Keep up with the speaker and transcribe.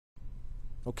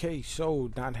Okay, so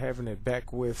not having it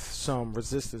back with some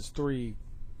Resistance 3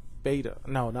 beta.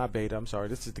 No, not beta. I'm sorry.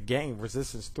 This is the game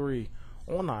Resistance 3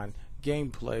 online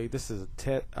gameplay. This is a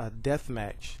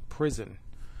deathmatch prison.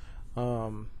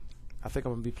 I think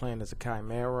I'm gonna be playing as a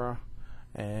Chimera,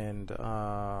 and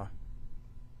I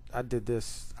did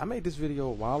this. I made this video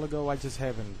a while ago. I just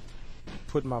haven't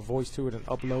put my voice to it and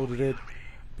uploaded it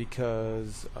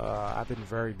because I've been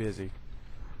very busy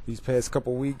these past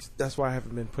couple weeks. That's why I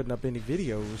haven't been putting up any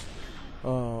videos.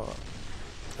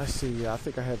 Let's see, I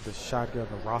think I have the shotgun,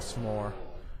 the Rossmore,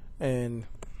 and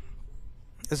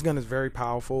this gun is very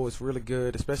powerful. It's really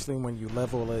good, especially when you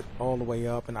level it all the way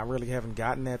up, and I really haven't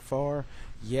gotten that far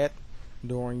yet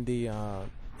during the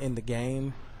in the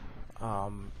game.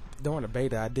 During the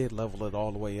beta I did level it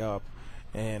all the way up,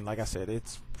 and like I said,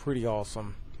 it's pretty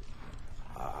awesome.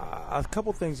 A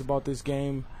couple things about this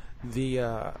game.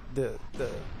 The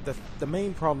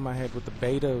main problem I had with the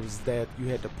beta was that you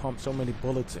had to pump so many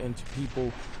bullets into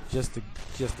people just to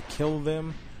kill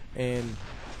them, and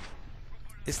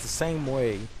it's the same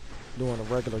way doing a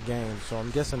regular game. So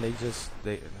I'm guessing that's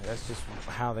just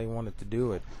how they wanted to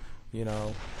do it, you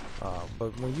know.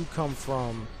 But when you come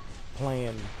from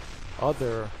playing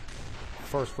other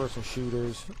first-person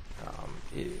shooters,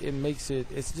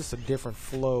 it's just a different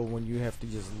flow when you have to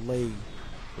just lay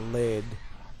lead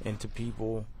into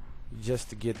people just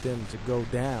to get them to go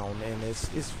down, and it's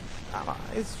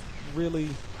really,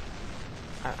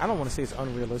 I don't want to say it's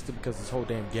unrealistic, because this whole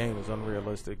damn game is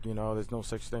unrealistic. You know, there's no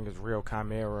such thing as real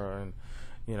Chimera, and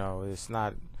you know, it's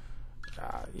not,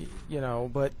 you know,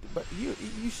 but you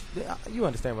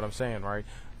understand what I'm saying, right?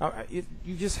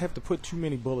 You just have to put too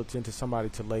many bullets into somebody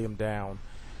to lay them down,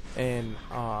 and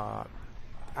I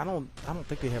don't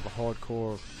think they have a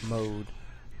hardcore mode.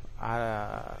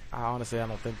 I honestly, I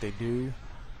don't think they do,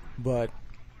 but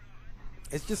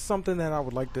it's just something that I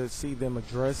would like to see them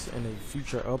address in a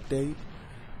future update.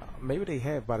 Maybe they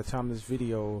have by the time this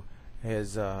video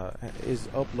is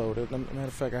uploaded. Matter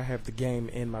of fact, I have the game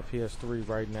in my PS3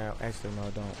 right now. Actually, no, I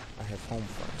don't. I have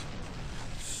Homefront.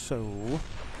 So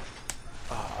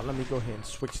let me go ahead and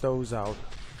switch those out.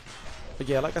 But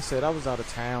yeah, like I said, I was out of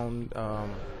town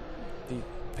the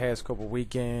past couple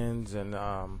weekends, and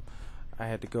I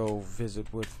had to go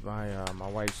visit with my my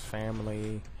wife's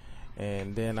family,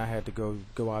 and then I had to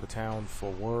go out of town for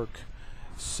work.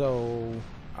 So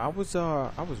I was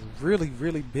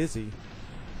really busy,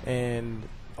 and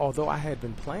although I had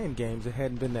been playing games, it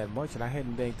hadn't been that much, and I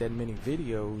hadn't made that many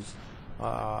videos.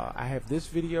 I have this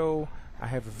video, I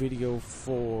have a video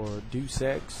for Deus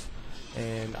Ex,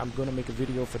 and I'm gonna make a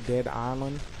video for Dead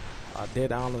Island.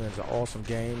 Dead Island is an awesome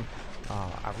game.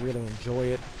 I really enjoy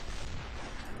it.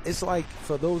 It's like,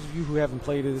 for those of you who haven't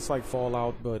played it, it's like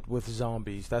Fallout but with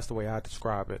zombies. That's the way I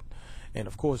describe it. And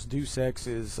of course, Deus Ex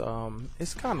is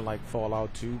it's kind of like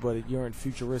Fallout 2, but you're in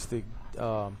futuristic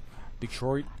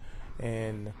Detroit,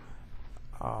 and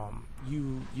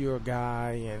you're a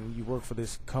guy, and you work for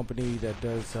this company that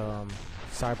does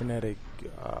cybernetic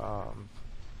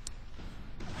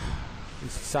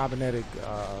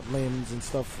limbs and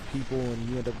stuff for people, and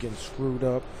you end up getting screwed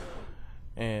up,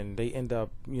 and they end up,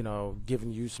 you know,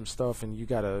 giving you some stuff, and you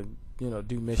gotta, you know,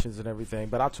 do missions and everything.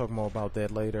 But I'll talk more about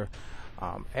that later.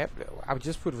 I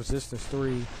just put Resistance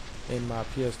 3 in my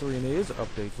PS3, and it is an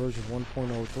update, version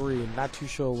 1.03, and not too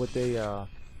sure what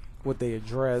they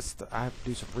addressed. I have to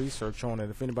do some research on it.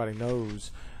 If anybody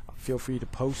knows, feel free to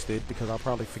post it, because I'll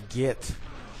probably forget.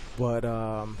 But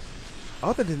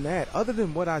other than that, other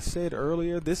than what I said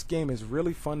earlier, this game is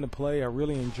really fun to play. I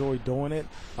really enjoy doing it.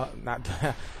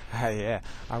 Yeah,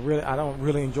 I don't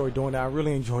really enjoy doing it. I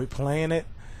really enjoy playing it,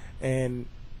 and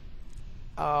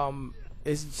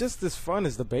it's just as fun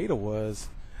as the beta was.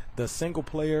 The single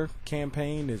player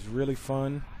campaign is really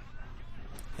fun,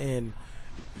 and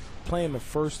playing the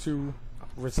first two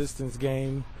Resistance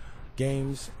games,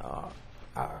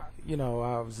 you know,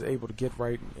 I was able to get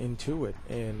right into it,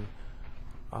 and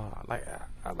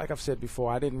like I've said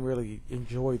before, I didn't really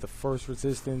enjoy the first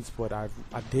Resistance, but I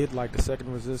did like the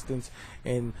second Resistance,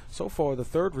 and so far the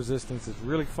third Resistance is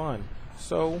really fun.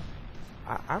 So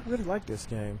I really like this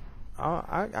game.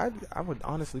 I would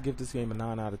honestly give this game a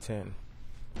 9 out of 10.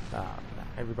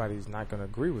 Everybody's not going to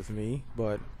agree with me,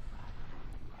 but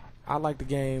I like the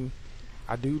game.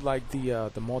 I do like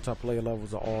the multiplayer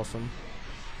levels are awesome,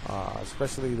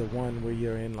 especially the one where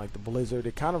you're in like the blizzard.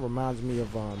 It kind of reminds me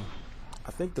of I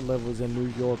think the level is in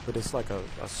New York, but it's like a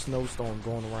snowstorm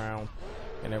going around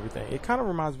and everything. It kind of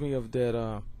reminds me of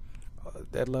that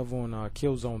level in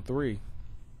Killzone 3.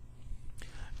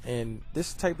 And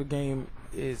this type of game,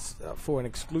 is for an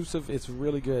exclusive, it's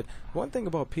really good. One thing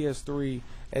about PS3,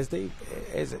 as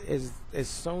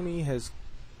Sony has,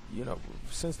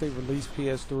 since they released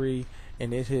PS3,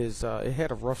 and it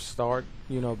had a rough start,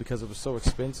 because it was so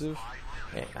expensive.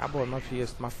 And I bought my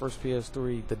first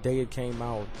PS3 the day it came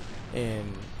out,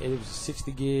 and it was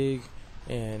 60 gig,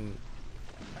 and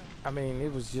I mean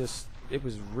it was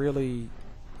really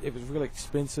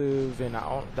expensive, and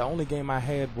the only game I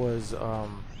had was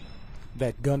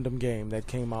that Gundam game that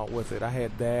came out with it. I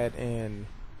had that, and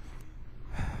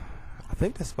I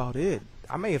think that's about it.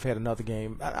 I may have had another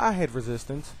game. I had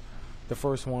Resistance, the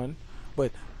first one,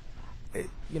 but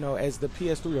as the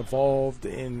PS3 evolved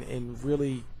and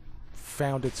really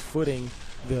found its footing,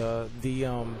 the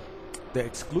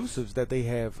exclusives that they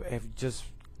have just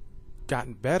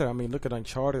gotten better. I mean, look at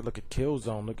Uncharted, look at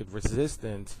Killzone, look at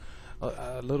Resistance,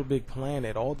 Little Big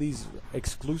Planet. All these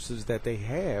exclusives that they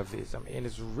have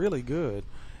it's really good,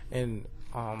 and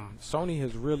Sony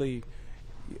has really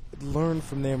learned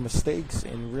from their mistakes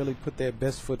and really put their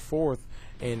best foot forth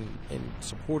in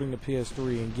supporting the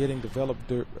PS3 and getting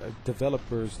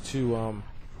developers to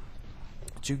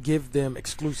give them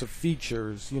exclusive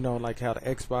features, like how the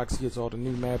Xbox gets all the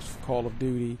new maps for Call of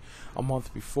Duty a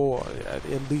month before, at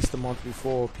least a month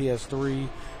before PS3.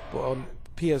 Well,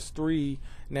 PS3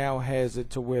 now has it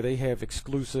to where they have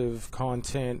exclusive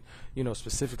content,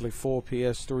 specifically for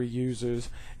PS3 users,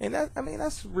 and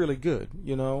that's really good.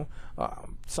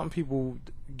 Some people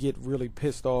get really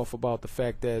pissed off about the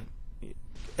fact that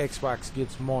Xbox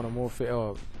gets Modern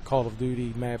Warfare, Call of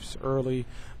Duty maps early,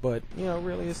 but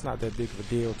really it's not that big of a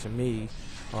deal to me.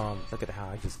 Look at how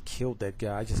I just killed that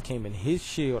guy. I just came in his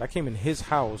shield. I came in his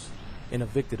house and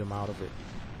evicted him out of it.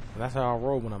 And that's how I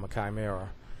roll when I'm a Chimera.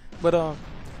 But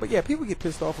yeah, people get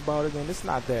pissed off about it, and it's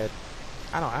not that.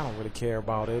 I don't really care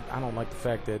about it. I don't like the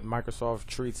fact that Microsoft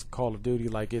treats Call of Duty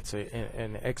like it's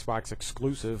an Xbox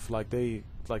exclusive, like they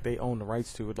own the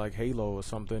rights to it, like Halo or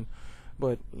something.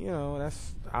 But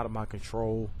that's out of my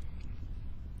control.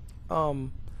 I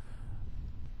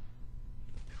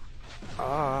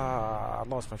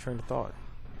lost my train of thought.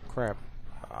 Crap.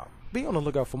 Be on the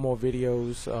lookout for more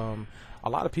videos. A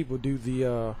lot of people do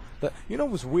the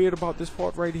what's weird about this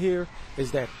part right here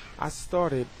is that I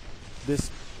started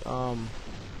this. I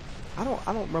don't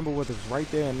remember whether it's right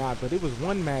there or not, but it was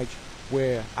one match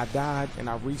where I died and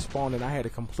I respawned and I had a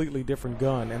completely different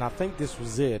gun, and I think this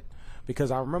was it.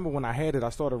 Because I remember when I had it, I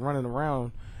started running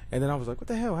around, and then I was like, what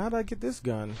the hell, how did I get this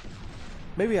gun?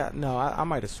 I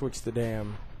might have switched the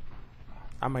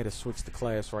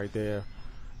class right there,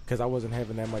 because I wasn't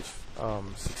having that much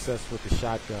success with the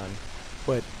shotgun.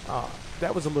 But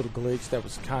that was a little glitch, that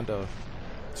was kind of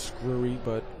screwy,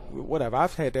 but whatever.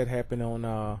 I've had that happen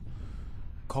on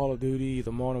Call of Duty,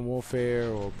 either Modern Warfare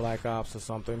or Black Ops or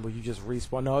something, where you just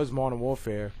respawn. No, it was Modern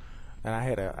Warfare, and I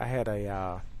had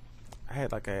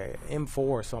like a M4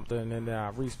 or something, and then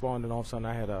I respawned, and all of a sudden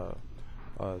I had a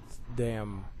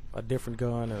different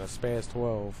gun and a Spaz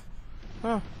 12.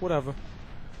 Whatever.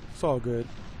 It's all good.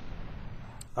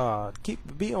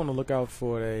 Be on the lookout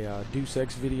for a Deus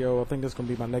Ex video. I think that's gonna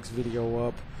be my next video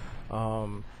up.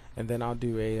 And then I'll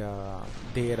do a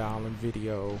Dead Island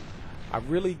video. I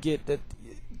really get that.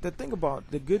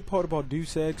 The good part about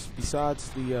Deus Ex, besides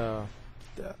the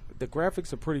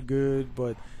graphics are pretty good,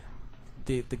 but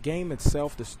the game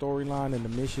itself, the storyline and the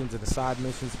missions and the side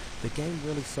missions, the game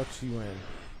really sucks you in.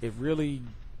 It really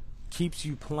keeps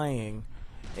you playing,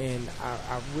 and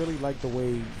I really like the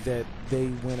way that they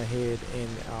went ahead and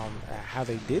how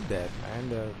they did that.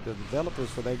 And the developers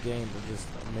for that game were just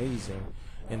amazing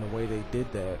in the way they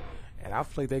did that. And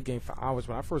I've played that game for hours.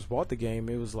 When I first bought the game,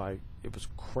 it was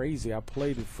crazy. I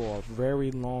played it for a very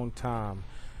long time.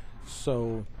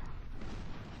 So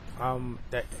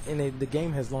the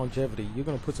game has longevity. You're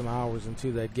going to put some hours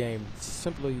into that game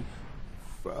simply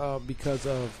because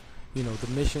of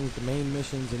the missions, the main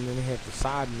missions, and then they have the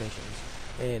side missions.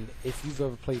 And if you've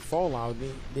ever played Fallout,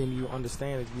 then you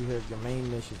understand that you have your main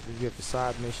missions, you have the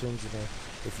side missions, and then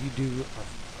if you do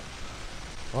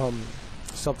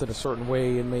something a certain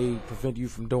way, it may prevent you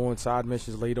from doing side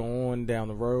missions later on down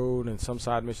the road, and some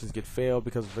side missions get failed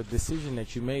because of a decision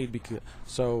that you made.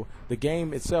 So the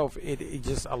game itself, it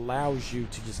just allows you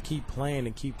to just keep playing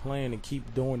and keep playing and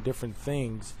keep doing different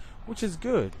things, which is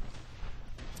good.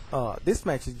 This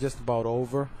match is just about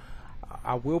over.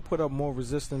 I will put up more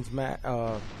Resistance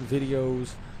videos.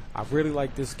 I really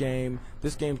like this game.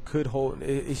 This game could hold.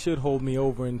 It should hold me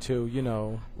over until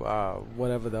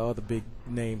whatever the other big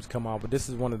names come out. But this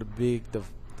is one of the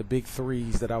big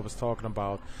threes that I was talking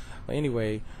about. But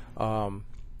anyway,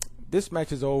 this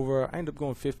match is over. I ended up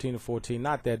going 15-14.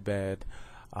 Not that bad.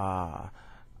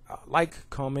 like,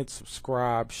 comment,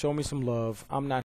 subscribe, show me some love. I'm not